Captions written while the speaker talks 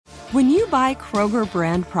When you buy Kroger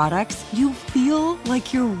brand products, you feel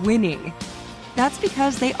like you're winning. That's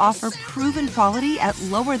because they offer proven quality at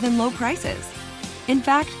lower than low prices. In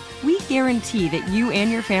fact, we guarantee that you and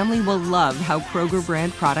your family will love how Kroger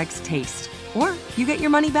brand products taste, or you get your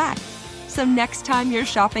money back. So next time you're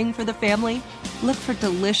shopping for the family, look for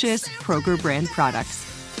delicious Kroger brand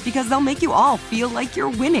products, because they'll make you all feel like you're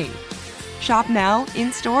winning. Shop now,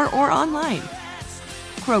 in-store, or online.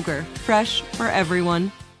 Kroger, fresh for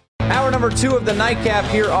everyone. Hour number 2 of the Nightcap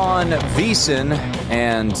here on VSiN,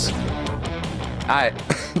 and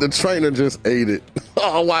the trainer just ate it.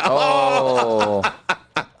 Oh, wow.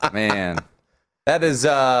 Oh, man. That is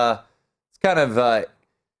it's kind of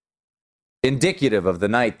indicative of the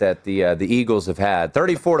night that the Eagles have had.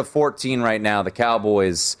 34-14 right now. The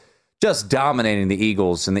Cowboys just dominating the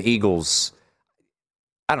Eagles, and the Eagles,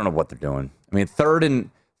 I don't know what they're doing. I mean, third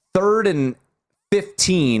and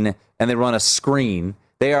 15, and they run a screen.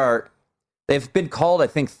 They've been called, I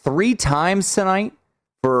think, 3 times tonight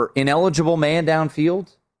for ineligible man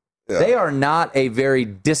downfield. Yeah. They are not a very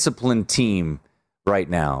disciplined team right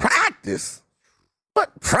now. Practice?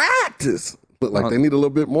 What practice? Look like they need a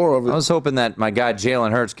little bit more of it. I was hoping that my guy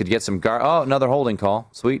Jalen Hurts could get some another holding call.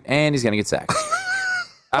 Sweet. And he's going to get sacked.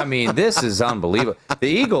 I mean, this is unbelievable. The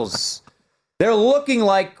Eagles, they're looking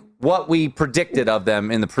like what we predicted of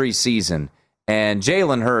them in the preseason. And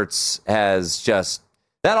Jalen Hurts has just...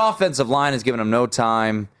 That offensive line has given him no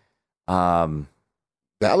time. Dallas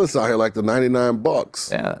out here like the 99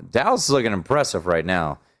 Bucks. Yeah, Dallas is looking impressive right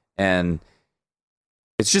now. And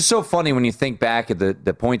it's just so funny when you think back at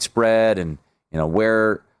the point spread and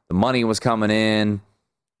where the money was coming in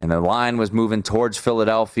and the line was moving towards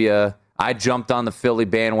Philadelphia. I jumped on the Philly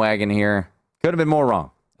bandwagon here. Could have been more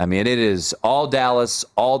wrong. I mean, it is all Dallas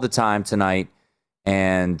all the time tonight.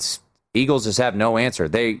 And Eagles just have no answer.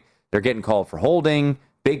 They're getting called for holding.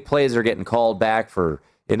 Big plays are getting called back for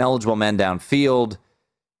ineligible men downfield.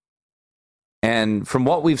 And from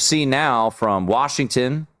what we've seen now from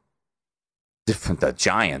Washington, the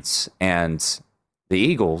Giants, and the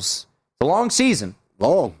Eagles, it's a long season.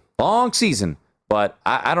 Long season. But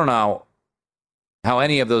I don't know how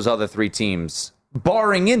any of those other 3 teams,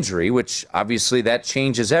 barring injury, which obviously that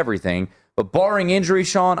changes everything, but barring injury,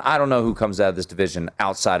 Sean, I don't know who comes out of this division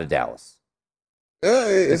outside of Dallas. Yeah,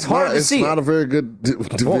 it's hard to see. It's not a very good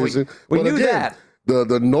division. We knew that.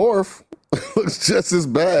 The North looks just as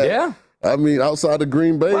bad. Yeah. I mean, outside of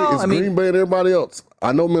Green Bay, Green Bay and everybody else.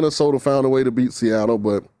 I know Minnesota found a way to beat Seattle,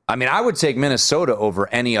 but... I mean, I would take Minnesota over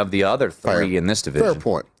any of the other 3 in this division.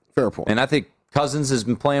 Fair point. And I think Cousins has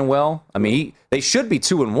been playing well. I mean, they should be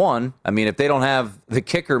 2-1. I mean, if they don't have the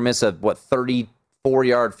kicker miss a,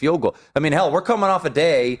 34-yard field goal. I mean, hell, we're coming off a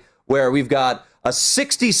day where we've got a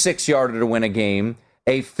 66-yarder to win a game,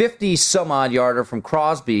 a 50-some-odd-yarder from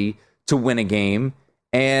Crosby to win a game,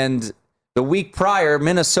 and the week prior,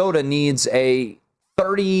 Minnesota needs a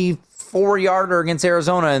 34-yarder against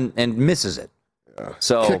Arizona and misses it. Yeah.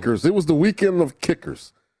 So kickers. It was the weekend of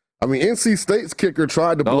kickers. I mean, NC State's kicker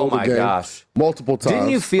tried to blow the game multiple times. Didn't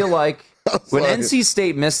you feel like when NC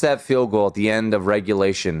State missed that field goal at the end of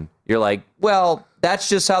regulation, you're like, well, that's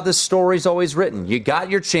just how this story's always written. You got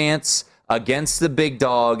your chance against the big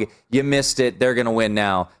dog. You missed it. They're going to win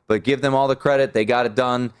now. But give them all the credit. They got it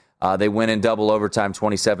done. They win in double overtime,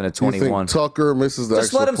 27-21. You think Tucker misses the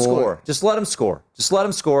extra point? Just let him score. Just let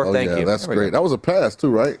him score. Oh, Thank you. That's great. That was a pass,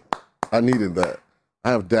 too, right? I needed that.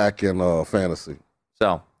 I have Dak in fantasy.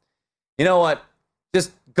 So, you know what?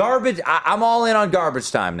 Just garbage. I'm all in on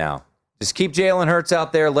garbage time now. Just keep Jalen Hurts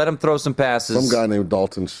out there. Let him throw some passes. Some guy named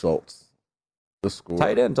Dalton Schultz.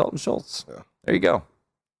 Tight end, Dalton Schultz. Yeah. There you go.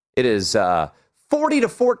 It is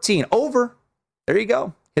 40-14. Over. There you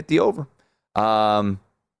go. Hit the over.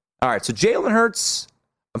 All right, so Jalen Hurts,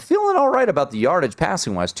 I'm feeling all right about the yardage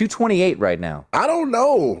passing-wise. 228 right now. I don't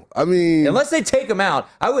know. I mean... Unless they take him out.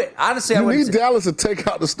 I would honestly... You need Dallas to take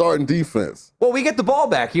out the starting defense. Well, we get the ball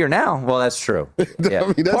back here now. Well, that's true. Yeah.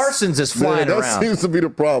 I mean, Parsons is flying around. That seems to be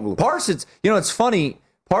the problem. Parsons, it's funny.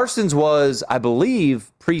 Parsons was, I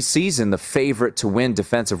believe, preseason the favorite to win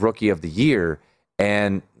Defensive Rookie of the Year.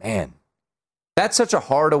 And, man, that's such a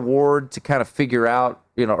hard award to kind of figure out,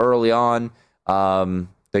 early on.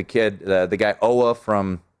 The kid, the guy Owa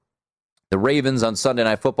from the Ravens on Sunday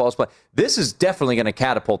Night Football is playing. This is definitely going to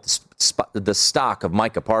catapult the stock of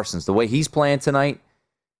Micah Parsons. The way he's playing tonight,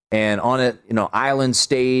 and on a island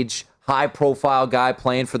stage, high profile guy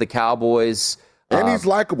playing for the Cowboys, and he's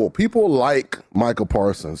likable. People like Micah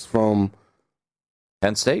Parsons from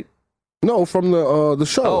Penn State. No, from the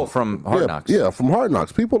show. Oh, from Hard Knocks. Yeah, from Hard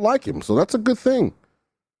Knocks. People like him, so that's a good thing.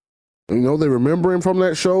 They remember him from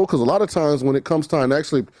that show, because a lot of times when it comes time to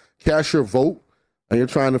actually cast your vote and you're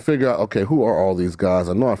trying to figure out, okay, who are all these guys?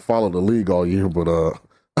 I know I followed the league all year, but I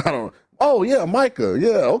don't. Oh yeah, Micah.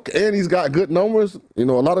 Yeah, okay, and he's got good numbers. A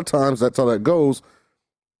lot of times that's how that goes.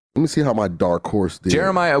 Let me see how my dark horse did.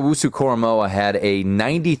 Jeremiah Owusu-Koramoah had a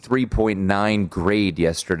 93.9 grade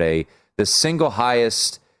yesterday, the single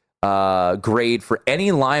highest grade for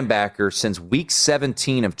any linebacker since Week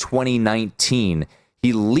 17 of 2019.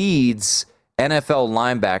 He leads NFL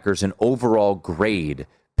linebackers in overall grade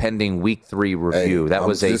pending Week 3 review. That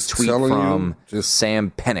was a tweet from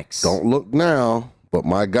Sam Penix. Don't look now, but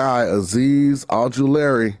my guy, Azeez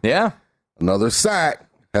Ojulari. Yeah. Another sack.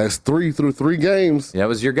 Has 3 through 3 games. That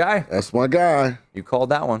was your guy. That's my guy. You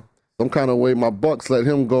called that one. Some kind of way my Bucks let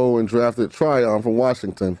him go and drafted Tryon from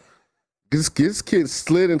Washington. This kid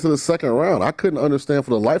slid into the second round. I couldn't understand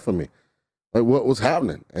for the life of me what was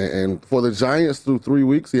happening. And for the Giants through 3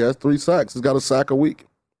 weeks, he has 3 sacks. He's got a sack a week.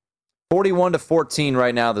 41-14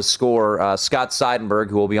 right now the score. Scott Seidenberg,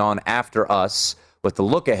 who will be on after us with the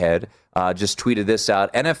look ahead, just tweeted this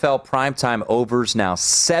out. NFL primetime overs now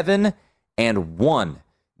 7-1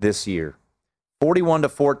 this year.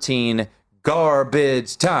 41-14,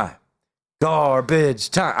 garbage time. Garbage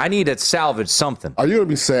time. I need to salvage something. Are you going to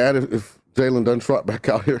be sad if Jalen doesn't trot back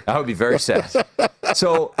out here? I would be very sad.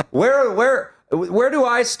 So where do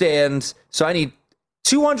I stand? So I need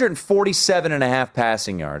 247.5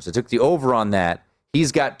 passing yards. I took the over on that.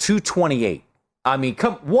 He's got 228. I mean,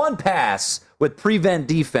 one pass with prevent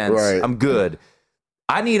defense. Right. I'm good.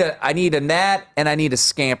 I need a gnat and I need a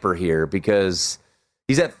scamper here because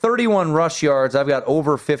he's at 31 rush yards. I've got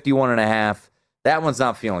over 51.5. That one's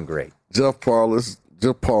not feeling great. Jeff Parles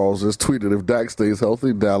just tweeted, if Dak stays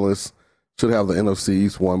healthy, Dallas should have the NFC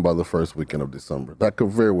East won by the first weekend of December. That could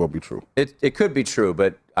very well be true. It could be true,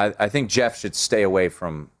 but I think Jeff should stay away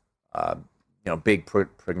from big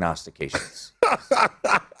prognostications.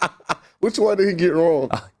 Which one did he get wrong?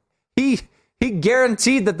 He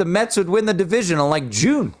guaranteed that the Mets would win the division in like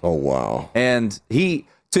June. Oh, wow. And to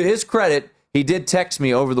his credit, he did text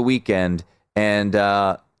me over the weekend and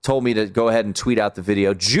told me to go ahead and tweet out the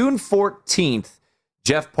video. June 14th,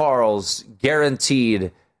 Jeff Parles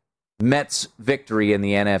guaranteed Mets victory in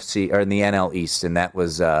the NFC or in the NL East, and that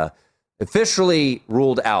was officially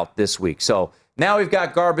ruled out this week. So now we've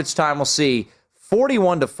got garbage time. We'll see.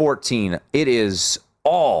 41-14. It is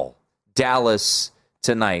all Dallas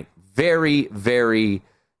tonight. Very, very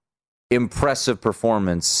impressive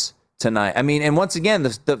performance tonight. I mean, and once again, the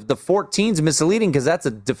 14's misleading because that's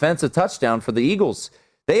a defensive touchdown for the Eagles.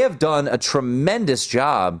 They have done a tremendous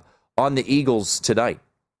job on the Eagles tonight,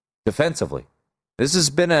 defensively. This has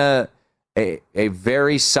been a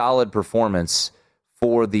very solid performance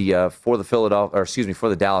for the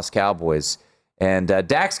Dallas Cowboys. And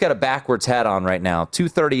Dak's got a backwards hat on right now.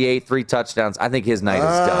 238, 3 touchdowns. I think his night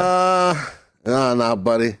is done. Nah,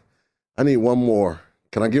 buddy. I need one more.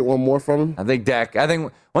 Can I get one more from him? I think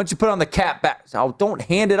once you put on the cap back, don't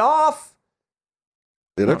hand it off.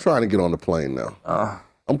 Yeah, they're trying to get on the plane now.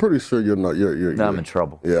 I'm pretty sure you're not. I'm in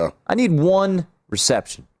trouble. Yeah. I need one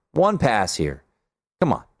reception, one pass here.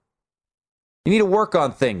 Come on. You need to work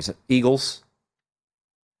on things, Eagles.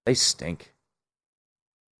 They stink.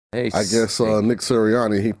 I guess Nick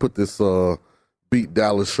Sirianni, he put this beat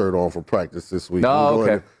Dallas shirt on for practice this week. Oh,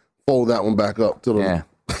 okay. Fold that one back up till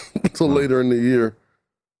later in the year.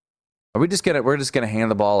 We're just gonna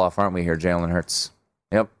hand the ball off, aren't we? Here, Jalen Hurts.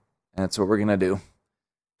 Yep, that's what we're gonna do.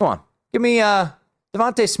 Come on, give me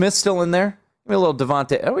Devontae Smith still in there. Give me a little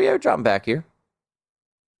Devontae. Oh yeah, drop him back here.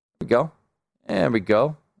 There we go. There we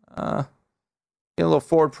go. Get a little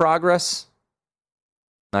forward progress.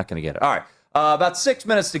 Not gonna get it. All right. About 6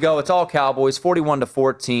 minutes to go. It's all Cowboys,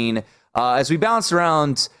 41-14. As we bounced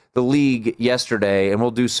around the league yesterday, and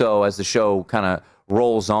we'll do so as the show kind of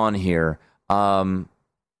rolls on here. The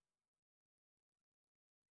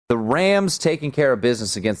Rams taking care of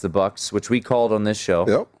business against the Bucks, which we called on this show.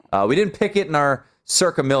 Yep. We didn't pick it in our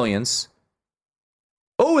circa millions.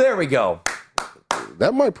 Oh, there we go.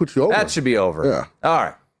 That might put you over. That should be over. Yeah. All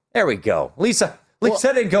right. There we go. Lisa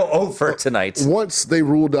didn't go over tonight. Once they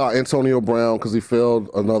ruled out Antonio Brown because he failed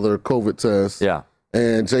another COVID test. Yeah.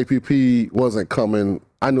 And JPP wasn't coming.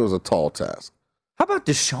 I knew it was a tall task. How about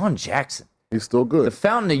Deshaun Jackson? He's still good. The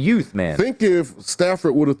fountain of youth, man. Think if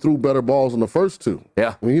Stafford would have threw better balls in the first two.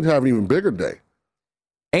 Yeah. I mean, he'd have an even bigger day.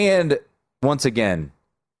 And once again,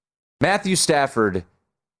 Matthew Stafford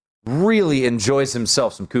really enjoys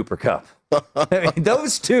himself some Cooper Kupp. I mean,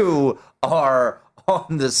 those two are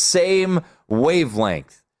on the same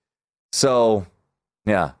wavelength. So,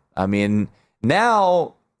 yeah, I mean,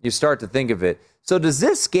 now you start to think of it. So does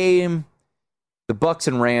this game the Bucks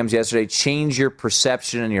and Rams yesterday change your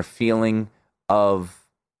perception and your feeling of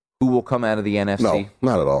who will come out of the NFC? No,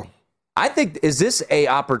 not at all. I think, is this a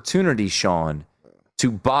opportunity, Sean,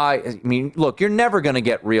 to buy? I mean, look, you're never going to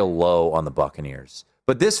get real low on the Buccaneers,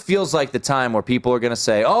 but this feels like the time where people are going to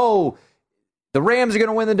say, oh, the Rams are going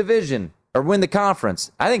to win the division or win the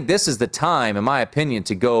conference. I think this is the time, in my opinion,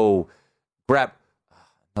 to go grab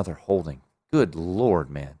another holding. Good Lord,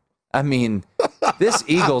 man. I mean, this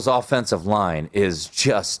Eagles offensive line is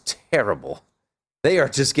just terrible. They are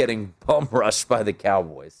just getting bum rushed by the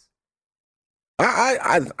Cowboys.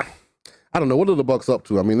 I don't know. What are the Bucks up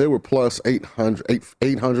to? I mean, they were plus 800,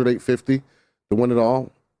 850 to win it all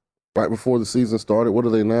right before the season started. What are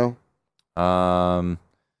they now?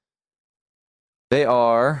 They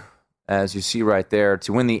are, as you see right there,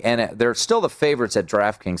 to win the they're still the favorites at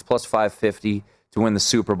DraftKings, plus 550 to win the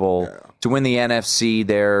Super Bowl. Yeah. To win the NFC,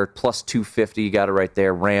 they're plus 250. You got it right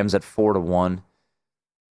there. Rams at 4-1.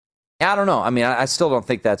 I don't know. I mean, I still don't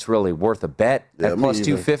think that's really worth a bet at plus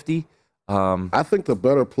 250. I think the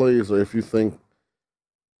better plays are if you think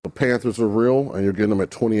the Panthers are real and you're getting them at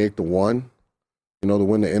 28-1, to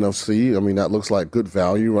win the NFC. I mean, that looks like good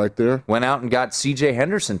value right there. Went out and got C.J.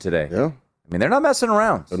 Henderson today. Yeah. I mean, they're not messing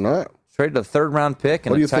around. They're not. Traded a third-round pick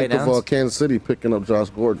and a tight end. What do you think of Kansas City picking up Josh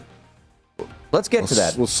Gordon? Let's get to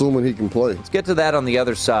that. Assuming he can play. Let's get to that on the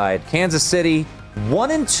other side. Kansas City,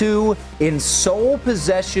 1-2 in sole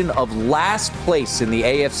possession of last place in the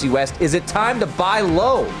AFC West. Is it time to buy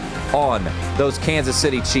low on those Kansas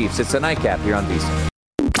City Chiefs? It's the Nightcap here on VSiN.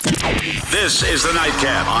 This is the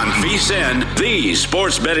Nightcap on VSiN, the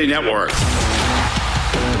Sports Betting Network.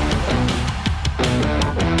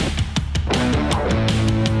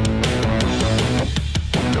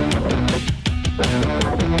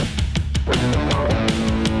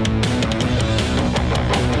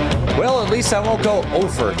 Well, at least I won't go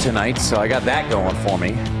over tonight, so I got that going for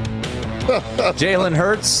me. Jalen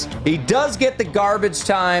Hurts, he does get the garbage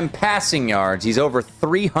time passing yards. He's over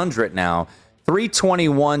 300 now.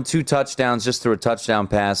 321, 2 touchdowns, just threw a touchdown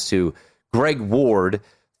pass to Greg Ward.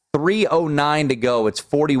 3:09 to go. It's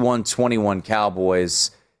 41-21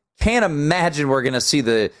 Cowboys. Can't imagine we're going to see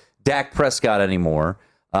the Dak Prescott anymore.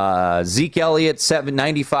 Zeke Elliott,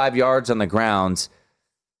 95 yards on the ground.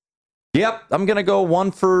 Yep, I'm going to go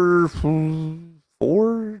 1 for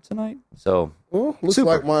 4 tonight. So, looks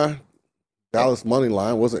like my Dallas money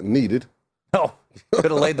line wasn't needed. Oh,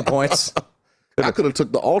 could have laid the points. I could have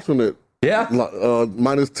took the alternate. Yeah.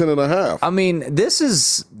 Minus 10.5. I mean, this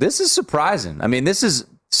is surprising. I mean, this is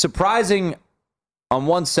surprising on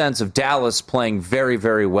one sense of Dallas playing very,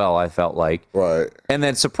 very well, I felt like. Right. And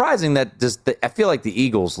then surprising that I feel like the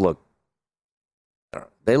Eagles look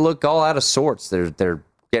all out of sorts. They're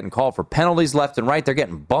getting called for penalties left and right. They're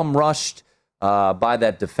getting bum rushed by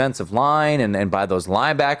that defensive line and by those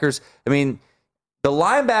linebackers. I mean, the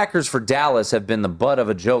linebackers for Dallas have been the butt of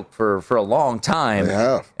a joke for a long time. They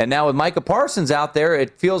have. And now with Micah Parsons out there,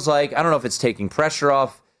 it feels like, I don't know if it's taking pressure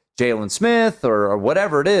off Jalen Smith or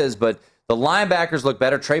whatever it is, but the linebackers look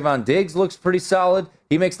better. Trayvon Diggs looks pretty solid.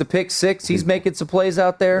 He makes the pick 6. He's making some plays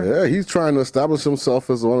out there. Yeah, he's trying to establish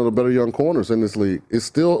himself as one of the better young corners in this league. It's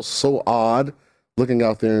still so odd looking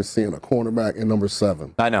out there and seeing a cornerback in number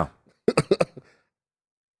 7. I know.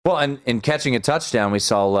 Well, and in catching a touchdown, we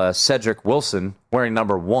saw Cedric Wilson wearing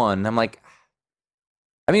number 1. I'm like,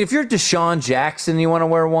 I mean, if you're Deshaun Jackson, you want to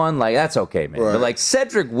wear 1, like, that's okay, man. Right. But like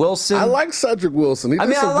Cedric Wilson, I like Cedric Wilson. I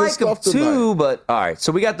like him too. But all right,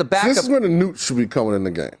 so we got the backup. This is when the Newt should be coming in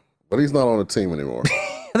the game, but he's not on the team anymore.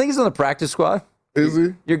 I think he's on the practice squad. Is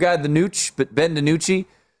he? Your guy, the Nooch, but Ben DiNucci.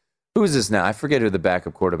 Who is this now? I forget who the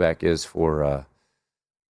backup quarterback is for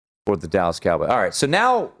the Dallas Cowboys. All right, so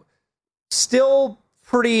now still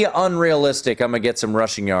pretty unrealistic. I'm going to get some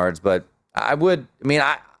rushing yards, but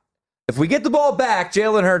if we get the ball back,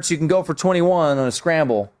 Jalen Hurts, you can go for 21 on a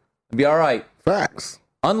scramble. It'd be all right. Facts.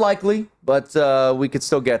 Unlikely, but we could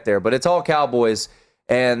still get there. But it's all Cowboys.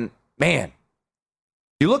 And, man,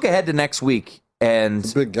 you look ahead to next week. And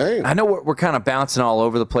it's a big game. I know we're kind of bouncing all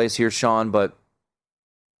over the place here, Sean, but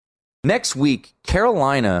next week,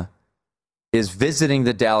 Carolina is visiting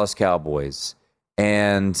the Dallas Cowboys.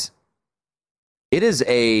 And it is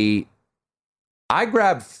I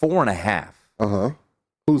grabbed 4.5. Uh-huh.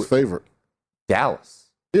 Who's favorite?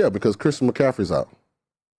 Dallas. Yeah, because Christian McCaffrey's out.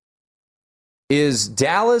 Is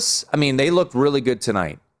Dallas, I mean, they looked really good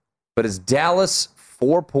tonight, but is Dallas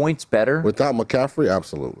 4 points better? Without McCaffrey,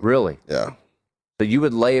 absolutely. Really? Yeah. So you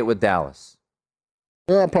would lay it with Dallas?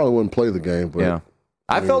 Yeah, I probably wouldn't play the game, but yeah.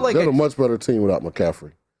 I felt like they're a much better team without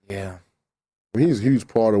McCaffrey. Yeah. I mean, he's a huge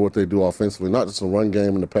part of what they do offensively, not just the run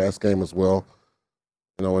game and the pass game as well.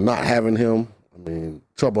 And not having him, I mean,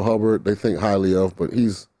 Chuba Hubbard, they think highly of, but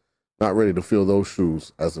he's not ready to fill those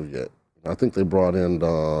shoes as of yet. I think they brought in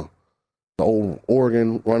the old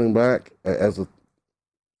Oregon running back as a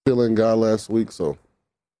fill-in guy last week, so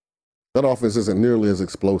that offense isn't nearly as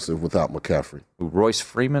explosive without McCaffrey. Royce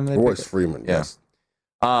Freeman? Royce Freeman, yes.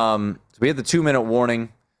 So we had the 2-minute warning.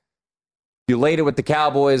 You laid it with the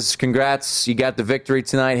Cowboys. Congrats. You got the victory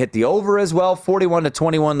tonight. Hit the over as well.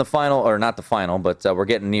 41-21 the final, or not the final, but we're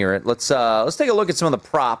getting near it. Let's take a look at some of the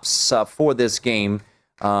props for this game.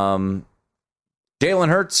 Jalen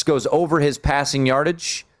Hurts goes over his passing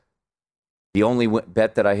yardage. The only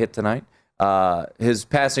bet that I hit tonight. His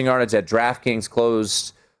passing yardage at DraftKings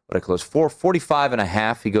closed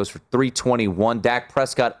 445.5. He goes for 321. Dak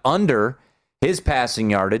Prescott under his passing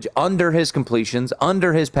yardage, under his completions,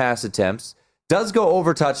 under his pass attempts. Does go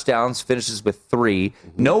over touchdowns, finishes with 3.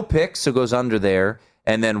 No picks, so goes under there.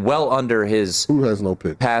 And then well under his Who has no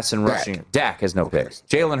picks? Pass and rushing. Dak has no picks.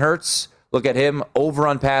 Jalen Hurts, look at him, over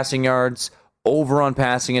on passing yards, over on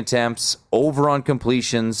passing attempts, over on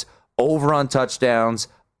completions, over on touchdowns,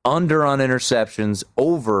 under on interceptions,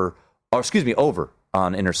 over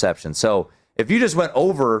on interceptions. So if you just went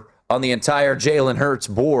over on the entire Jalen Hurts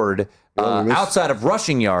board, outside of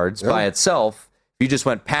rushing yards by itself, if you just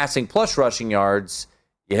went passing plus rushing yards,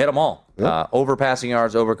 you hit them all. Over passing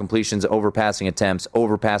yards, over completions, over passing attempts,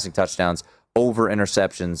 over passing touchdowns, over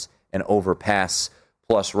interceptions, and over pass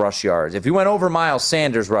plus rush yards. If you went over Miles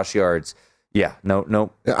Sanders rush yards,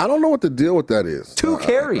 no. Yeah, I don't know what the deal with that is. 2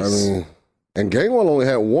 carries. I mean, and Gainwell only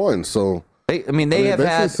had 1, so they have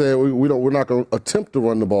had. Said we're not going to attempt to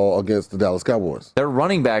run the ball against the Dallas Cowboys. Their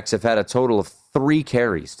running backs have had a total of 3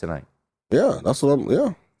 carries tonight. Yeah, that's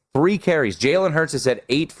what 3 carries. Jalen Hurts has had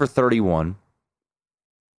 8 for 31.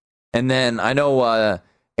 And then I know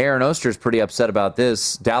Aaron Oster's pretty upset about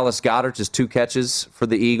this. Dallas Goedert has 2 catches for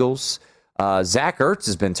the Eagles. Zach Ertz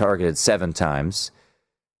has been targeted 7 times.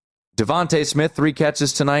 Devontae Smith, 3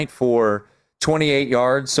 catches tonight for 28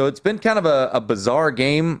 yards. So it's been kind of a bizarre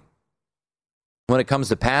game when it comes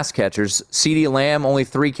to pass catchers. CeeDee Lamb, only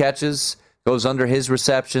 3 catches, goes under his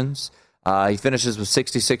receptions. He finishes with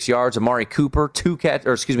 66 yards. Amari Cooper, 3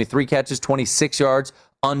 catches, 26 yards,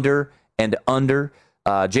 under and under.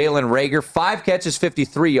 Jalen Reagor, 5 catches,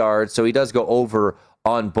 53 yards, so he does go over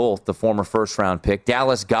on both, the former first-round pick.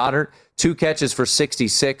 Dallas Goedert, 2 catches for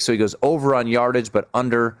 66, so he goes over on yardage, but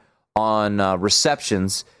under on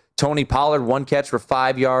receptions. Tony Pollard, 1 catch for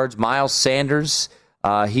 5 yards. Miles Sanders,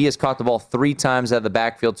 he has caught the ball 3 times out of the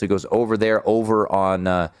backfield, so he goes over there, over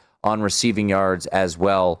on receiving yards as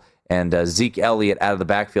well. And Zeke Elliott out of the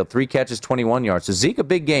backfield, 3 catches, 21 yards. So Zeke, a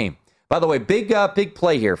big game. By the way, big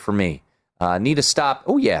play here for me. Need to stop.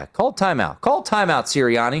 Oh, yeah, call timeout. Call timeout,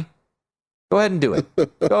 Sirianni. Go ahead and do it.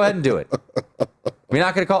 Go ahead and do it. We're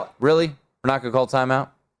not going to call. Really? We're not going to call timeout?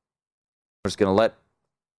 We're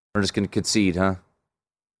just going to concede, huh?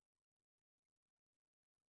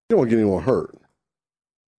 You don't want to get anyone hurt.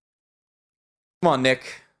 Come on,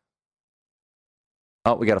 Nick.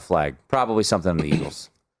 Oh, we got a flag. Probably something on the Eagles.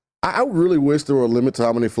 I really wish there were a limit to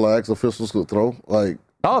how many flags officials could throw.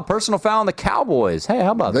 A personal foul on the Cowboys. Hey,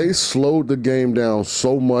 how about that? They slowed the game down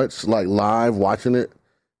so much, live watching it.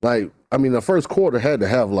 The first quarter had to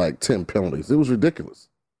have 10 penalties. It was ridiculous.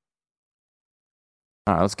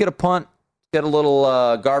 All right, let's get a punt. Get a little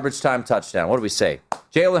garbage time touchdown. What do we say?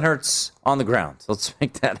 Jalen Hurts on the ground. Let's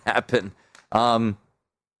make that happen.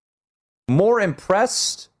 More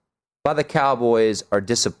impressed by the Cowboys or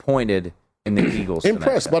disappointed in the Eagles?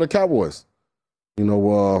 Impressed by the Cowboys.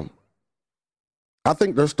 I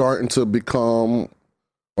think they're starting to become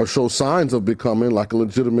or show signs of becoming like a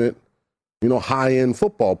legitimate, high-end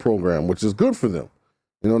football program, which is good for them.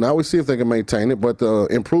 Now we see if they can maintain it, but the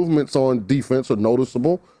improvements on defense are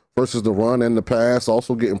noticeable versus the run and the pass,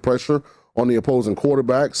 also getting pressure on the opposing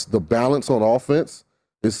quarterbacks. The balance on offense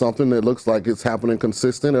is something that looks like it's happening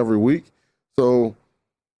consistent every week. So,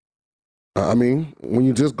 when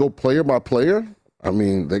you just go player by player,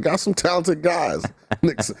 they got some talented guys.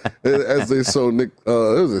 As they show Nick,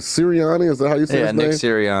 is it Sirianni? Is that how you say his name? Nick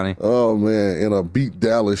Sirianni. Oh, man, in a Beat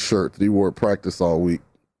Dallas shirt that he wore at practice all week.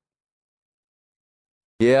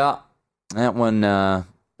 Yeah, that one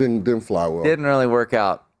didn't fly well. Didn't really work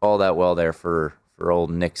out all that well there for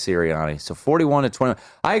old Nick Sirianni. So 41-21.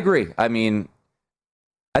 I agree. I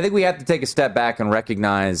think we have to take a step back and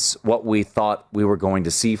recognize what we thought we were going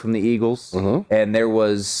to see from the Eagles. Mm-hmm. And there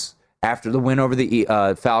was, after the win over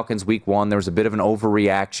the Falcons week 1, there was a bit of an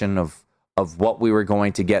overreaction of what we were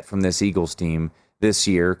going to get from this Eagles team this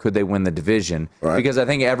year. Could they win the division? Right. Because I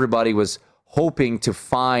think everybody was hoping to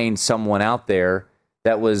find someone out there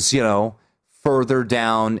that was, further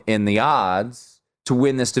down in the odds to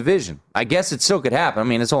win this division. I guess it still could happen. I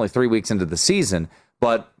mean, it's only 3 weeks into the season,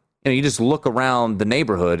 but you just look around the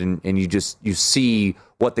neighborhood and you see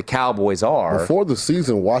what the Cowboys are. Before the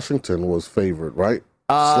season, Washington was favored, right?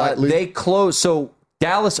 Slightly. They closed. So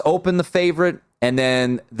Dallas opened the favorite, and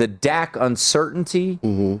then the Dak uncertainty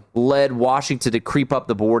led Washington to creep up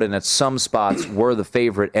the board, and at some spots were the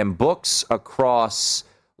favorite. And books across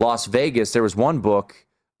Las Vegas, there was one book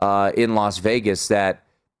in Las Vegas that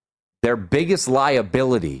their biggest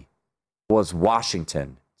liability was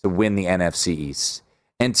Washington to win the NFC East.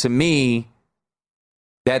 And to me,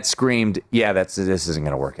 that screamed, this isn't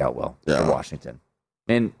going to work out well for Washington.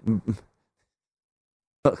 And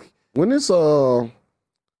look, when is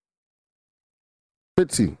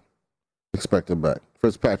Fitzy expected back?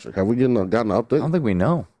 Fitzpatrick, have we gotten an update? I don't think we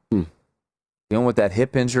know. Dealing with that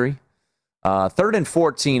hip injury. 3rd and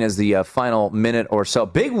 14 is the final minute or so.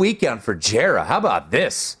 Big weekend for Jera. How about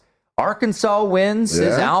this? Arkansas wins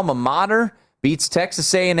his alma mater, beats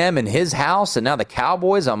Texas A&M in his house, and now the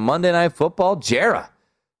Cowboys on Monday Night Football. Jera,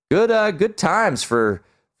 good times for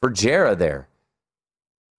Jera there.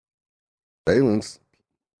 Balin's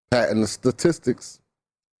patting the statistics.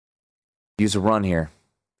 Use a run here.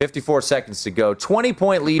 54 seconds to go.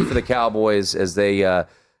 20-point lead for the Cowboys as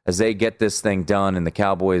they get this thing done, and the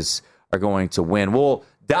Cowboys are going to win. We'll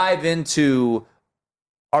dive into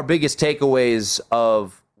our biggest takeaways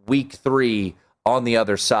of Week 3 on the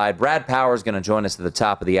other side. Brad Power is going to join us at the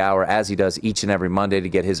top of the hour, as he does each and every Monday, to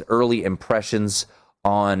get his early impressions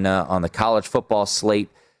on the college football slate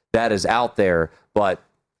that is out there. But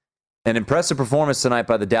an impressive performance tonight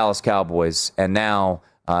by the Dallas Cowboys. And now,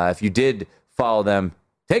 if you did follow them,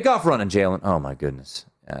 take off running, Jalen. Oh, my goodness.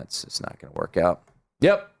 It's not going to work out.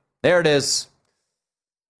 Yep, there it is.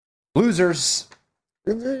 Losers.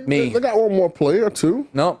 Me. They got one more play or two.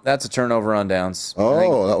 Nope, that's a turnover on downs.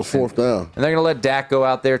 Oh, that was 4th down. And they're going to let Dak go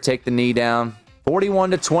out there, take the knee down.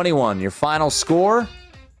 41-21, your final score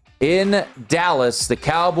in Dallas. The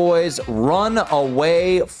Cowboys run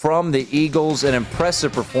away from the Eagles. An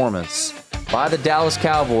impressive performance by the Dallas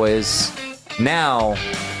Cowboys. Now,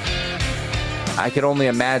 I can only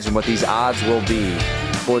imagine what these odds will be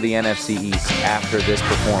for the NFC East after this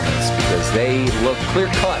performance, because they look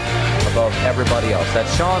clear-cut above everybody else.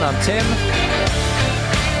 That's Sean. I'm Tim.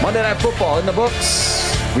 Monday Night Football in the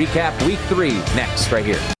books. Recap Week 3 next, right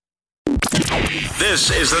here.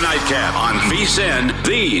 This is the Nightcap on VSiN,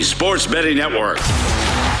 the Sports Betting Network.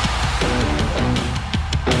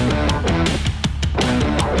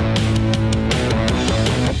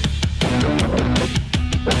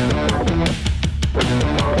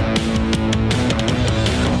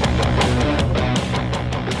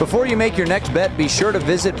 Before you make your next bet, be sure to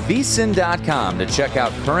visit vsin.com to check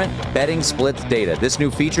out current betting splits data. This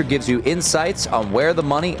new feature gives you insights on where the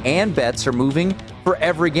money and bets are moving for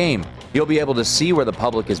every game. You'll be able to see where the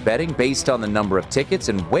public is betting based on the number of tickets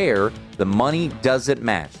and where the money doesn't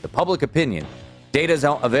match. The public opinion data is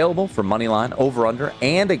available for moneyline, over-under,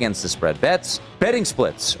 and against the spread bets. Betting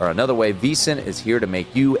splits are another way VSiN is here to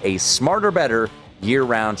make you a smarter bettor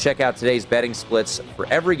year-round. Check out today's betting splits for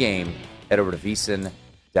every game. Head over to vsin.com.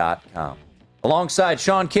 Alongside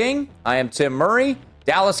Sean King, I am Tim Murray.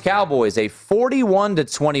 Dallas Cowboys, a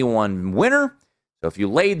 41-21 winner. So if you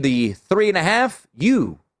laid the 3.5,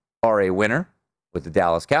 you are a winner with the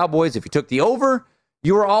Dallas Cowboys. If you took the over,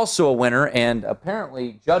 you were also a winner. And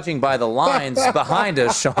apparently, judging by the lines behind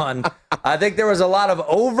us, Sean, I think there was a lot of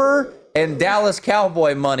over and Dallas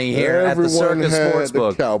Cowboy money here at the Circus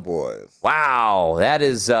Sportsbook. The Cowboys. Wow, that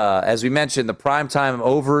is, as we mentioned, the primetime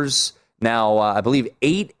overs. Now, I believe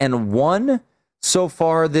 8-1 so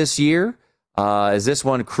far this year, as this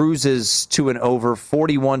one cruises to an over.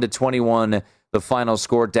 41-21, the final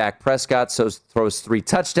score. Dak Prescott throws 3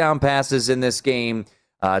 touchdown passes in this game,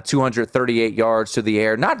 238 yards to the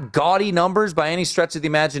air. Not gaudy numbers by any stretch of the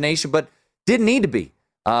imagination, but didn't need to be.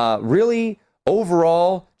 Really,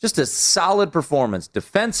 overall, just a solid performance.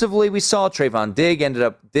 Defensively, we saw Trayvon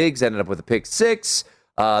Diggs ended up with a pick 6.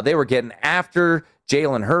 They were getting after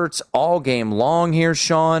Jalen Hurts all game long here,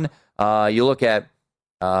 Sean. You look at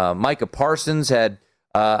Micah Parsons had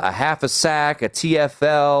a half a sack, a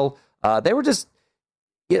TFL. They were just,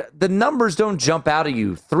 the numbers don't jump out at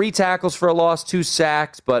you. 3 tackles for a loss, 2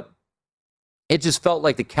 sacks, but it just felt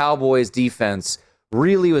like the Cowboys defense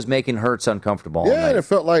really was making Hurts uncomfortable. Yeah, and it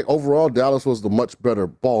felt like overall Dallas was the much better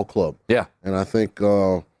ball club. Yeah. And I think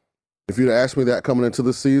if you'd asked me that coming into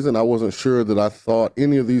the season, I wasn't sure that I thought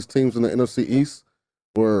any of these teams in the NFC East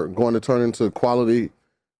were going to turn into quality,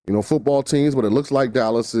 football teams. But it looks like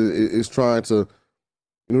Dallas is trying to,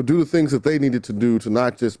 do the things that they needed to do to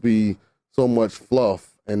not just be so much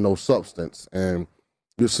fluff and no substance. And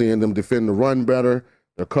you're seeing them defend the run better.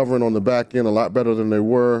 They're covering on the back end a lot better than they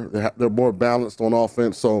were. They're more balanced on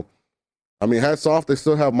offense. So, I mean, hats off. They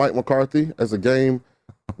still have Mike McCarthy as a game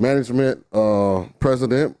management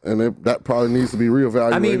president, and that probably needs to be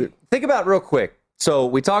reevaluated. I mean, think about it real quick. So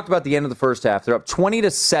we talked about the end of the first half. They're up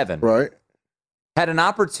 20-7. Right. Had an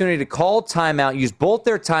opportunity to call timeout, use both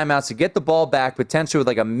their timeouts to get the ball back, potentially with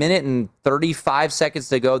like a minute and 35 seconds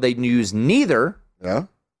to go. They used neither. Yeah.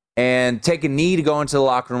 And take a knee to go into the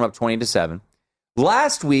locker room up 20-7.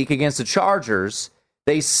 Last week against the Chargers,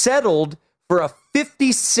 they settled for a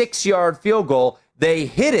 56-yard field goal. They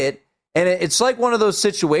hit it, and it's like one of those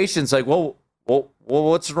situations like, well,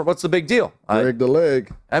 what's the big deal? Break the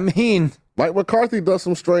leg. I mean, Mike McCarthy does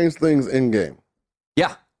some strange things in game.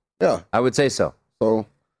 Yeah. Yeah. I would say so. So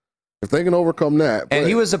if they can overcome that. And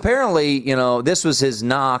he was apparently, this was his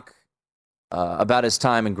knock about his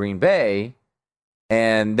time in Green Bay.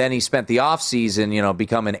 And then he spent the offseason,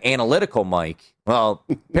 becoming analytical Mike. Well,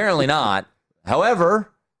 apparently not. However,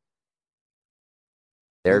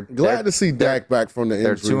 they're glad to see Dak back from the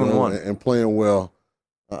injury. They're 2-1 and playing well.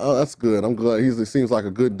 Oh, that's good. I'm glad. He seems like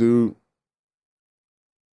a good dude.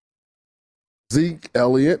 Zeke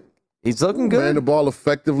Elliott. He's looking good. Ran the ball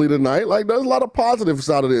effectively tonight. Like, there's a lot of positives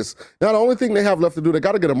out of this. Now, the only thing they have left to do, they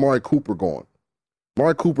got to get Amari Cooper going.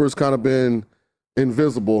 Amari Cooper's kind of been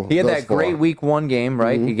invisible. He had that great Week 1 game,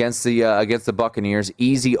 right, against the Buccaneers.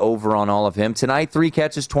 Easy over on all of him. Tonight, 3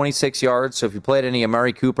 catches, 26 yards. So if you played any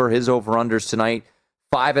Amari Cooper, his over-unders tonight,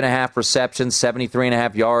 5.5 receptions,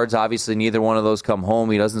 73.5 yards. Obviously, neither one of those come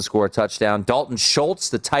home. He doesn't score a touchdown. Dalton Schultz,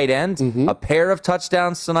 the tight end, a pair of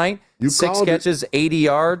touchdowns tonight. 6 catches, 80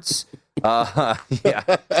 yards. Yeah.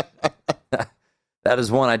 That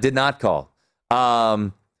is one I did not call.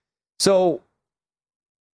 So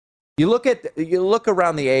you look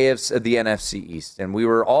around the AFC, the NFC East, and we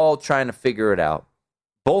were all trying to figure it out.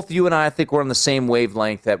 Both you and I think we're on the same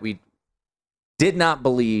wavelength that we did not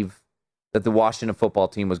believe that the Washington football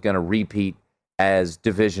team was going to repeat as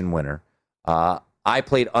division winner. I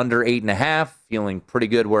played under 8.5, feeling pretty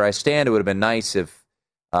good where I stand. It would have been nice if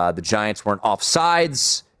the Giants weren't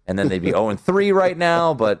offsides, and then they'd be 0-3 right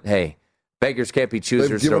now. But, hey, beggars can't be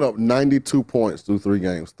choosers. They've given up 92 points through 3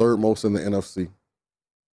 games, third most in the NFC.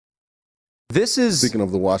 Speaking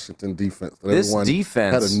of the Washington defense, that this everyone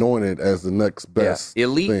defense had anointed as the next best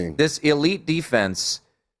thing. This elite defense,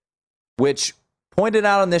 which pointed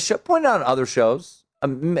out on this show, pointed out on other shows,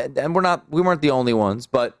 and we weren't the only ones,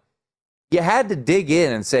 but you had to dig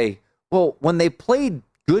in and say, well, when they played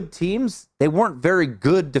good teams, they weren't very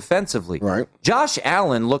good defensively. Right. Josh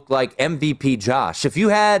Allen looked like MVP Josh. If you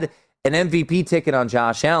had an MVP ticket on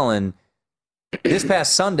Josh Allen, this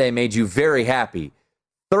past Sunday made you very happy.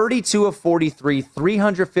 32 of 43,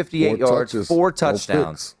 358 yards, 4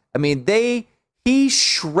 touchdowns. I mean, he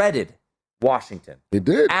shredded Washington. He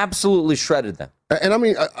did. Absolutely shredded them. And I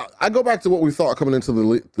mean, I go back to what we thought coming into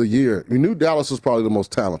the year. We knew Dallas was probably the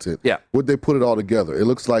most talented. Yeah. Would they put it all together? It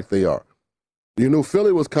looks like they are.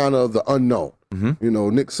 Philly was kind of the unknown.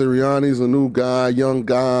 Mm-hmm. Nick Sirianni's a new guy,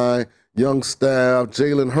 young staff,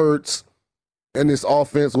 Jalen Hurts. And this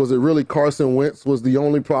offense, was it really Carson Wentz was the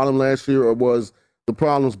only problem last year, or was the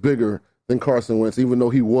problem's bigger than Carson Wentz, even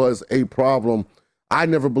though he was a problem? I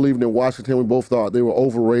never believed in Washington. We both thought they were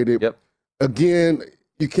overrated. Yep. Again,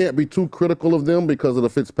 you can't be too critical of them because of the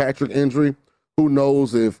Fitzpatrick injury. Who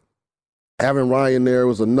knows if having Ryan there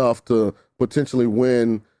was enough to potentially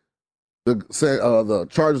win the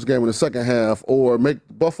Chargers game in the second half or make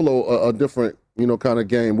Buffalo a different, kind of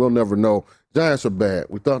game. We'll never know. Giants are bad.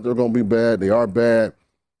 We thought they were going to be bad. They are bad.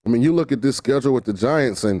 I mean, you look at this schedule with the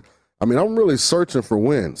Giants, and, I'm really searching for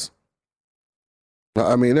wins.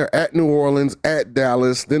 I mean, they're at New Orleans, at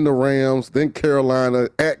Dallas, then the Rams, then Carolina,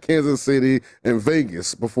 at Kansas City, and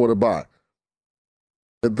Vegas before the bye.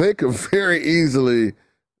 They could very easily,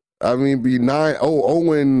 be 9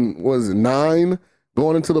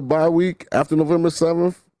 going into the bye week after November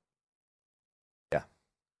 7th. Yeah.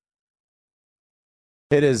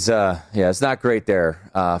 It is, it's not great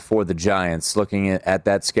there for the Giants looking at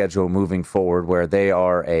that schedule moving forward where they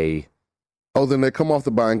are then they come off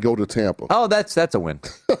the bye and go to Tampa. Oh, that's a win.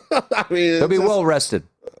 They'll be well rested.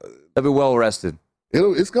 They'll be well rested.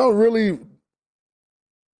 It's going to really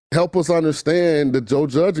help us understand the Joe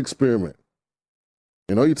Judge experiment.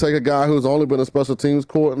 You take a guy who's only been a special teams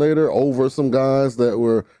coordinator over some guys that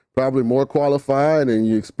were probably more qualified, and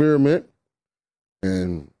you experiment.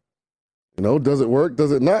 And, Does it work?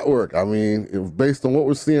 Does it not work? I mean, based on what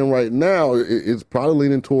we're seeing right now, it's probably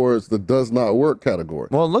leaning towards the does not work category.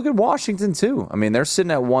 Well, look at Washington, too. I mean, they're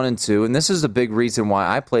sitting at 1-2, and this is a big reason why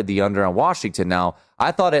I played the under on Washington. Now,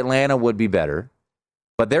 I thought Atlanta would be better,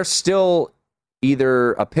 but they're still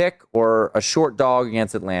either a pick or a short dog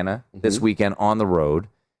against Atlanta this weekend on the road.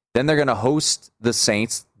 Then they're going to host the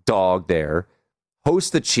Saints, dog there,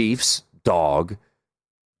 host the Chiefs, dog,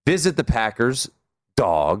 visit the Packers,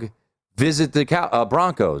 dog, visit the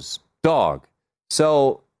Broncos, dog.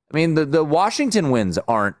 So, I mean, the Washington wins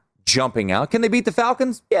aren't jumping out. Can they beat the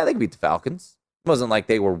Falcons? Yeah, they can beat the Falcons. It wasn't like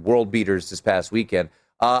they were world beaters this past weekend.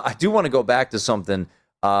 I do want to go back to something.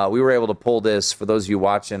 We were able to pull this for those of you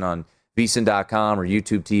watching on vsin.com or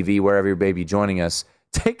YouTube TV, wherever you may be joining us.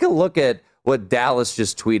 Take a look at what Dallas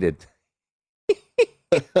just tweeted.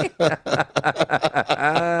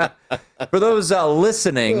 For those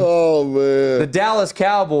listening, oh man, the Dallas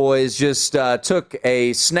Cowboys just took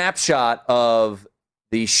a snapshot of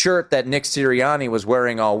the shirt that Nick Sirianni was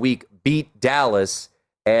wearing all week, Beat Dallas,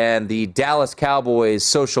 and the Dallas Cowboys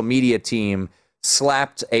social media team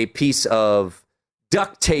slapped a piece of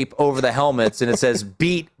duct tape over the helmets, and it says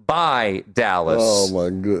Beat by Dallas. Oh my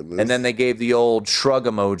goodness. And then they gave the old shrug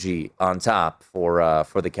emoji on top for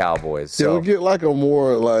the Cowboys. Can we get like a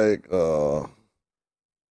more like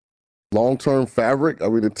long-term fabric? I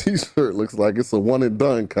mean, the T-shirt looks like it's a one and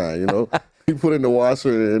done kind. You put it in the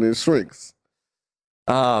washer and it shrinks.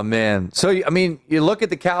 Oh man! So I mean, you look at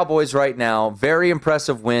the Cowboys right now. Very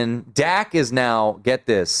impressive win. Dak is now, get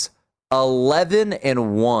this,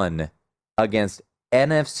 11-1 against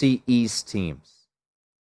NFC East teams.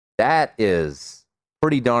 That is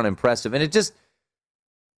pretty darn impressive. And it just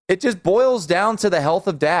boils down to the health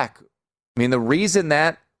of Dak. I mean, the reason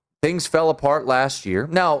that things fell apart last year.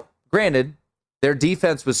 Now, granted, their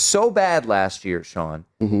defense was so bad last year, Sean,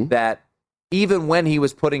 that even when he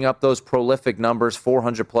was putting up those prolific numbers,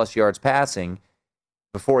 400-plus yards passing,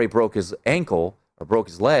 before he broke his ankle or broke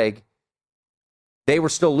his leg, they were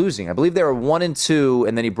still losing. I believe they were 1-2,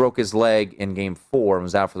 and then he broke his leg in Game 4 and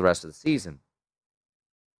was out for the rest of the season.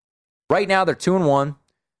 Right now, they're 2-1.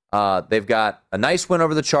 They've got a nice win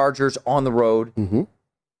over the Chargers on the road.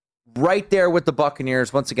 Right there with the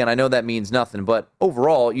Buccaneers. Once again, I know that means nothing, but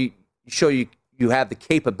overall, you show you have the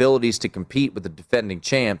capabilities to compete with the defending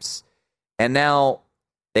champs. And now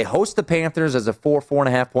they host the Panthers as a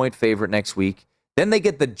 4.5 point favorite next week. Then they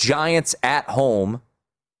get the Giants at home.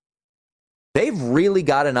 They've really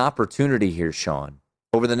got an opportunity here, Sean,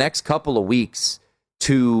 over the next couple of weeks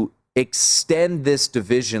to extend this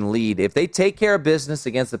division lead. If they take care of business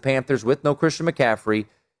against the Panthers with no Christian McCaffrey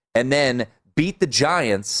and then beat the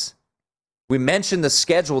Giants, we mentioned the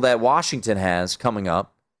schedule that Washington has coming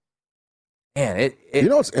up. Man, you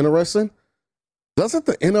know what's interesting? Doesn't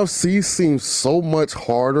the NFC seem so much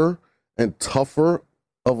harder and tougher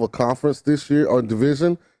of a conference this year or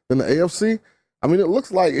division than the AFC? I mean, it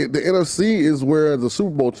looks like the NFC is where the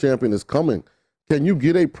Super Bowl champion is coming. Can you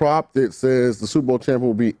get a prop that says the Super Bowl champion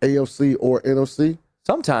will be AFC or NFC?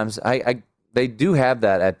 Sometimes they do have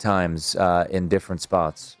that at times in different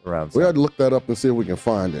spots around. We had to look that up and see if we can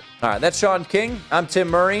find it. All right, that's Sean King. I'm Tim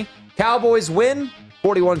Murray. Cowboys win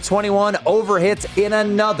 41-21 over hits in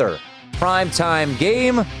another primetime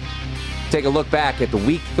game. Take a look back at the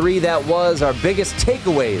Week 3 that was our biggest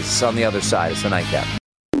takeaways on the other side. It's the Nightcap.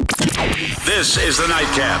 This is the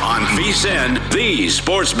Nightcap on VSiN, the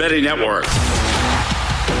Sports Betting Network.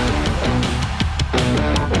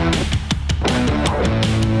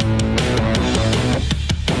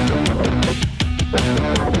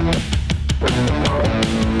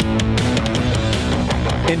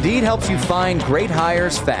 Indeed helps you find great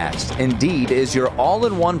hires fast. Indeed is your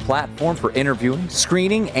all-in-one platform for interviewing,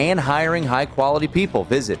 screening, and hiring high-quality people.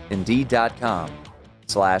 Visit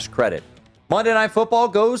Indeed.com/credit. Monday Night Football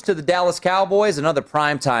goes to the Dallas Cowboys. Another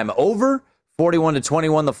primetime over.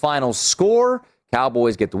 41-21 the final score.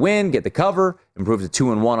 Cowboys get the win, get the cover, improve to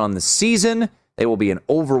 2-1 on the season. They will be an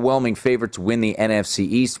overwhelming favorite to win the NFC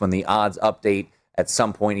East when the odds update at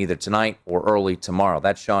some point either tonight or early tomorrow.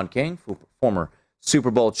 That's Sean King, former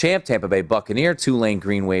Super Bowl champ, Tampa Bay Buccaneer, Tulane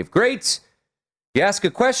Green Wave great. You ask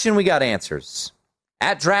a question, we got answers.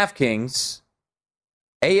 At DraftKings,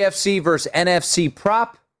 AFC versus NFC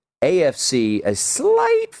prop. AFC, a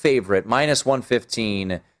slight favorite,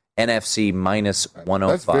 -115. NFC, -105.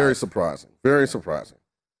 That's very surprising. Very surprising.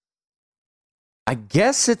 I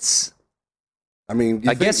guess it's... I mean,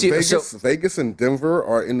 Vegas and Denver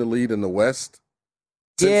are in the lead in the West.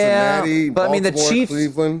 Yeah, Cincinnati, but I mean, the Baltimore, Chiefs...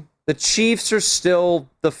 Cleveland. The Chiefs are still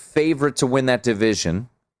the favorite to win that division.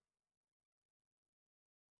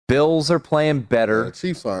 Bills are playing better. The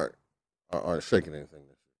Chiefs aren't aren't shaking anything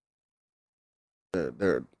this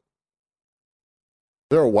year.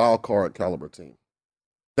 They're a wild card caliber team.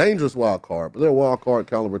 Dangerous wild card, but they're a wild card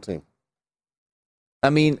caliber team. I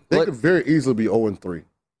mean, They could very easily be 0-3.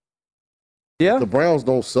 yeah. The Browns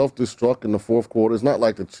don't self-destruct in the fourth quarter. It's not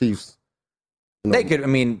like the Chiefs. They could, I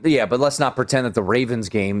mean, yeah, but let's not pretend that the Ravens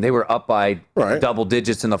game, they were up by double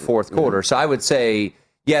digits in the fourth quarter. So I would say,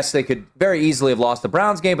 yes, they could very easily have lost the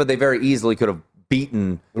Browns game, but they very easily could have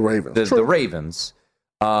beaten the Ravens. The Ravens.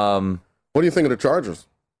 What do you think of the Chargers?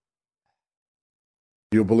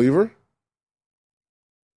 You a believer?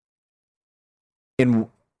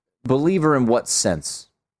 Believer in what sense?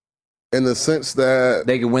 In the sense that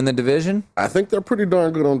they could win the division? I think they're pretty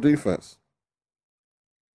darn good on defense.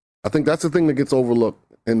 I think that's the thing that gets overlooked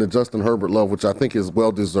in the Justin Herbert love, which I think is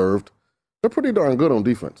well-deserved. They're pretty darn good on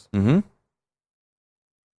defense. Mm-hmm.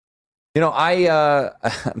 You know,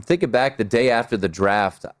 I'm thinking back the day after the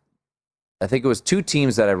draft. I think it was two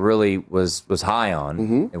teams that I really was high on.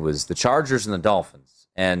 Mm-hmm. It was the Chargers and the Dolphins.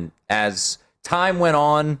 And as time went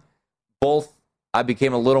on, both I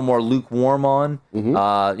became a little more lukewarm on.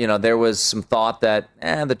 Mm-hmm. You know, there was some thought that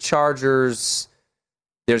the Chargers,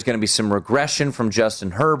 there's going to be some regression from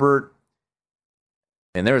Justin Herbert.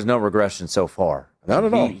 And there was no regression so far. Not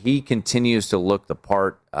at all. He continues to look the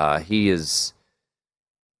part. He's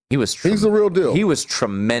the real deal. He was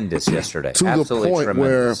tremendous yesterday. To Absolutely the point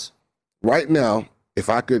tremendous. Where right now, if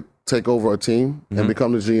I could take over a team and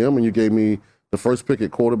become the GM and you gave me the first pick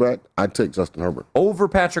at quarterback, I'd take Justin Herbert. Over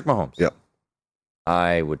Patrick Mahomes? Yep.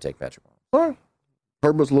 I would take Patrick Mahomes. All right.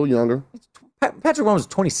 Herbert's a little younger. Patrick Mahomes is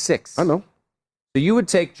 26. I know. So you would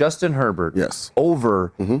take Justin Herbert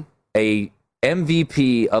over a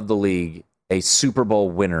MVP of the league, a Super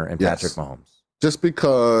Bowl winner in Patrick Mahomes? Just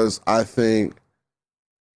because I think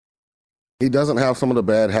he doesn't have some of the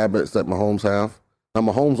bad habits that Mahomes have. Now,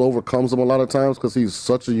 Mahomes overcomes them a lot of times because he's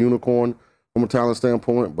such a unicorn from a talent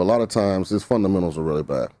standpoint, but a lot of times his fundamentals are really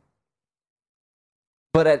bad.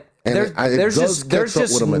 But there's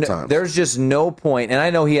just no point, and I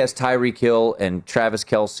know he has Tyreek Hill and Travis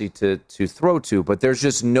Kelce to throw to, but there's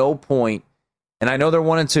just no point, and I know they're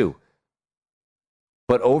 1-2,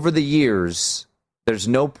 but over the years, there's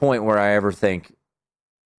no point where I ever think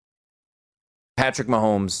Patrick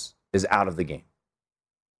Mahomes is out of the game.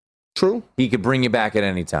 True. He could bring you back at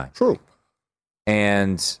any time. True.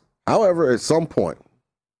 And however, at some point,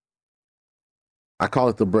 I call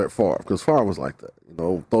it the Brett Favre, because Favre was like that. You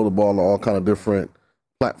know, throw the ball on all kind of different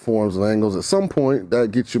platforms and angles. At some point,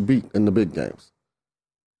 that gets you beat in the big games.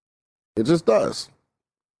 It just does.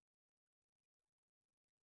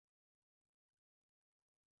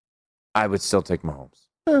 I would still take Mahomes.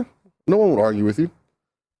 Yeah, no one would argue with you.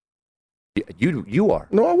 You are.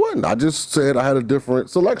 No, I wouldn't. I just said I had a different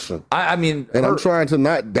selection. I mean, and I'm trying to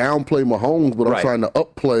not downplay Mahomes, but I'm trying to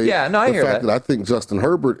upplay the fact that I think Justin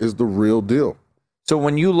Herbert is the real deal. So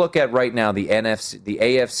when you look at right now the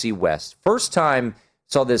AFC West, first time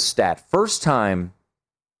saw this stat, first time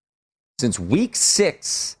since week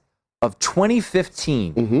 6 of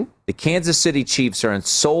 2015, the Kansas City Chiefs are in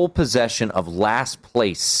sole possession of last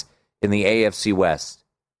place in the AFC West.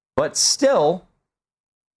 But still,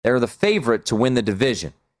 they're the favorite to win the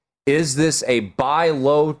division. Is this a buy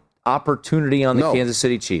low opportunity on the Kansas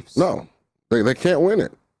City Chiefs? No, they can't win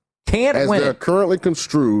it. As they're currently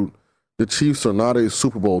construed, the Chiefs are not a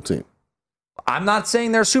Super Bowl team. I'm not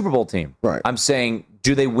saying they're a Super Bowl team. Right. I'm saying,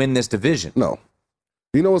 do they win this division? No.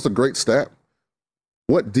 You know what's a great stat?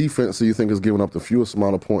 What defense do you think has given up the fewest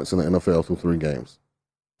amount of points in the NFL through 3 games?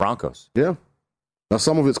 Broncos. Yeah. Now,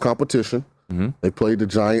 some of it's competition. They played the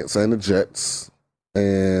Giants and the Jets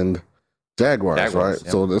and Jaguars, right?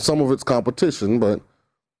 Yeah. So some of it's competition,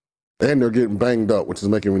 and they're getting banged up, which is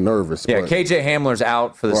making me nervous. Yeah, KJ Hamler's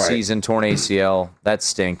out for the season, torn ACL. That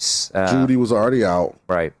stinks. Judy was already out.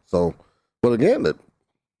 Right. So, but again,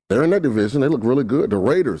 they're in that division. They look really good. The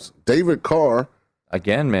Raiders, David Carr.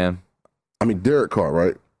 Again, man. I mean, Derek Carr,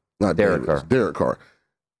 right? Not Derek Carr. Derek Carr.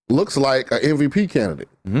 Looks like an MVP candidate.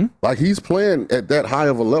 Like he's playing at that high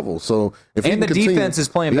of a level. So if and the defense is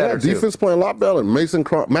playing better too. Defense playing a lot better.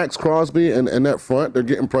 Max Crosby and that front, they're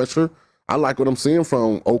getting pressure. I like what I'm seeing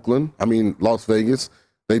from Oakland. I mean, Las Vegas.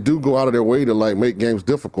 They do go out of their way to make games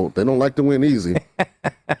difficult. They don't like to win easy,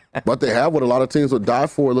 but they have what a lot of teams would die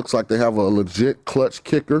for. It looks like they have a legit clutch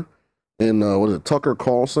kicker in Tucker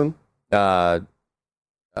Carlson. No.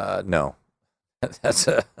 That's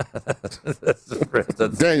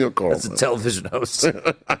Daniel Carlson. That's a television host.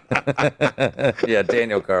 Yeah,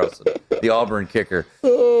 Daniel Carlson, the Auburn kicker.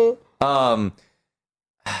 All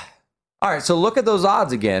right, so look at those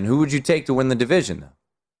odds again. Who would you take to win the division, though?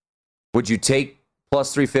 Would you take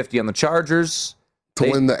plus 350 on the Chargers. To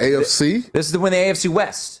win the AFC? This is to win the AFC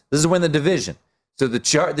West. This is to win the division. So the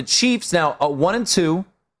Chiefs now 1-2,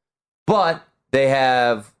 but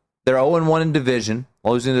they're 0-1 in division,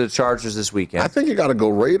 losing to the Chargers this weekend. I think you got to go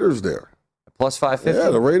Raiders there. Plus 550.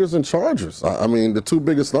 Yeah, the Raiders and Chargers. I mean, the two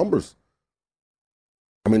biggest numbers.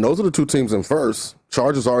 I mean, those are the two teams in first.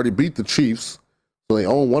 Chargers already beat the Chiefs, so they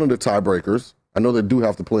own one of the tiebreakers. I know they do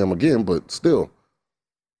have to play them again, but still.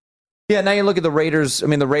 Yeah, now you look at the Raiders. I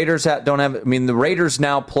mean, the Raiders the Raiders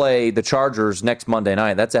now play the Chargers next Monday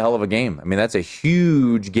night. That's a hell of a game. I mean, that's a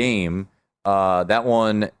huge game. That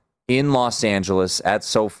one in Los Angeles at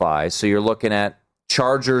SoFi. So you're looking at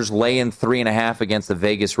Chargers laying 3.5 against the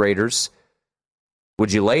Vegas Raiders.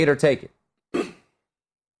 Would you lay it or take it?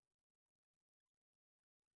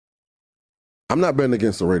 I'm not betting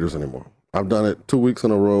against the Raiders anymore. I've done it 2 weeks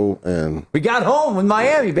in a row, and we got home with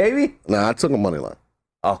Miami, baby. Nah, I took a money line.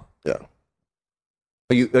 Oh, yeah.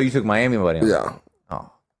 Oh, you took Miami money line? Yeah. Oh,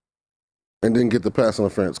 and didn't get the pass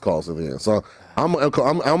interference calls at the end. So I'm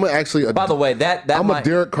actually. By the way, I'm a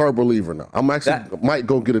Derek Carr believer now. I'm actually might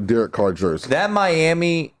go get a Derek Carr jersey. That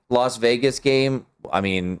Miami Las Vegas game, I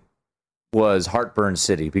mean, was heartburn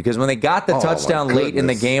city because when they got the touchdown late in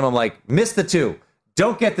the game, I'm like, miss the 2,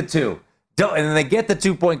 don't get the 2. And then they get the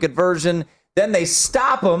 2-point conversion. Then they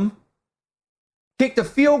stop them, kick the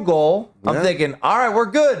field goal. I'm thinking, all right, we're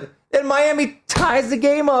good. Then Miami ties the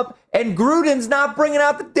game up, and Gruden's not bringing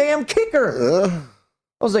out the damn kicker.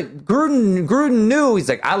 I was like, Gruden knew. He's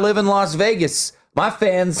like, I live in Las Vegas. My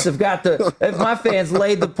fans have got to, if my fans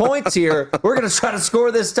laid the points here, we're going to try to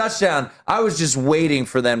score this touchdown. I was just waiting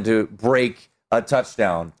for them to break a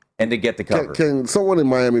touchdown and to get the cover. Can someone in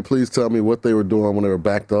Miami please tell me what they were doing when they were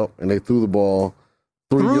backed up and they threw the ball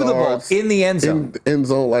 3 yards the ball in the end zone? End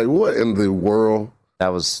zone, like what in the world? That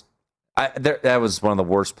was one of the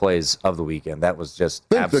worst plays of the weekend. That was just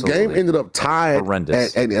absolutely the game ended up tied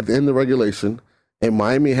horrendous at the end of regulation, and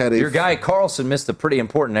Miami had your guy Carlson missed a pretty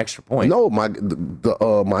important extra point. No,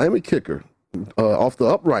 the Miami kicker off the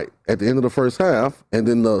upright at the end of the first half, and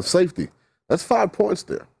then the safety. That's 5 points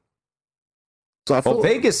there. So I feel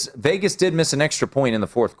Vegas did miss an extra point in the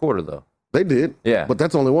fourth quarter, though. They did, yeah, but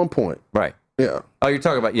that's only 1 point, right? Yeah. Oh, you're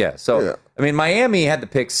talking about So yeah. I mean, Miami had the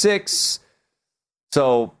pick 6.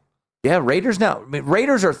 So yeah, Raiders now. I mean,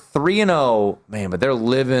 Raiders are 3-0, man, but they're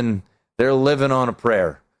living on a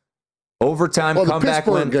prayer. Overtime comeback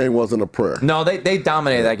the Pittsburgh win. Game wasn't a prayer. No, they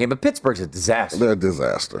dominated that game, but Pittsburgh's a disaster. They're a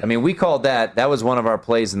disaster. I mean, we called that. That was one of our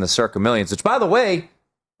plays in the Circa Millions, which, by the way,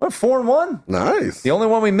 we're 4-1. Nice. The only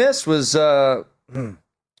one we missed was, I believe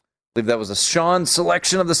that was a Sean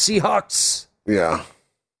selection of the Seahawks. Yeah.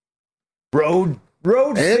 Road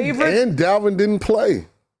favorite. And Dalvin didn't play.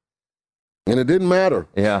 And it didn't matter.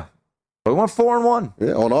 Yeah. But we went 4-1.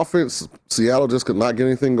 Yeah, on offense, Seattle just could not get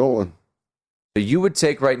anything going. So you would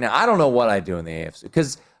take right now, I don't know what I do in the AFC,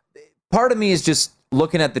 because part of me is just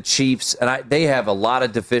looking at the Chiefs, and they have a lot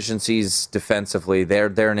of deficiencies defensively.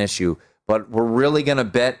 They're an issue. But we're really going to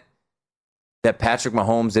bet that Patrick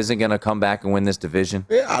Mahomes isn't going to come back and win this division?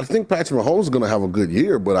 Yeah, I think Patrick Mahomes is going to have a good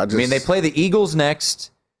year, but I mean, they play the Eagles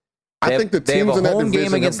next. I think the teams in that division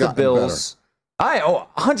game against the Bills. Better. I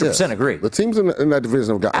 100% agree. The teams in that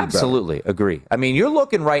division have gotten absolutely better. Agree. I mean, you're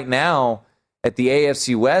looking right now at the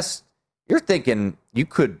AFC West. You're thinking you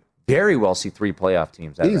could very well see 3 playoff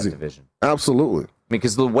teams out of that division. Absolutely. I mean,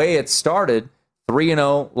 because the way it started,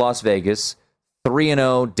 3-0 Las Vegas,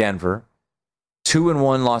 3-0 Denver,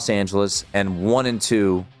 2-1 Los Angeles, and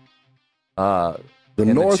 1-2.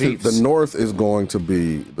 The North is going to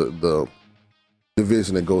be the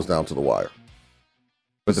division that goes down to the wire.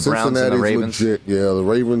 With the Browns and the Ravens? Legit. Yeah, the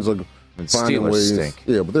Ravens are finding ways. Stink.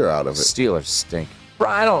 Yeah, but they're out of it. Steelers stink.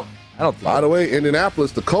 I don't think. By the way,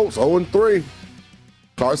 Indianapolis, the Colts 0-3.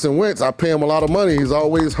 Carson Wentz, I pay him a lot of money. He's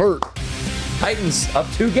always hurt. Titans up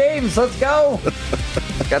 2 games. Let's go.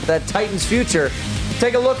 Got that Titans future.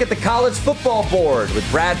 Take a look at the college football board with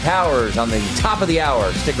Brad Powers on the top of the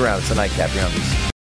hour. Stick around. It's the Nightcap here on VSiN.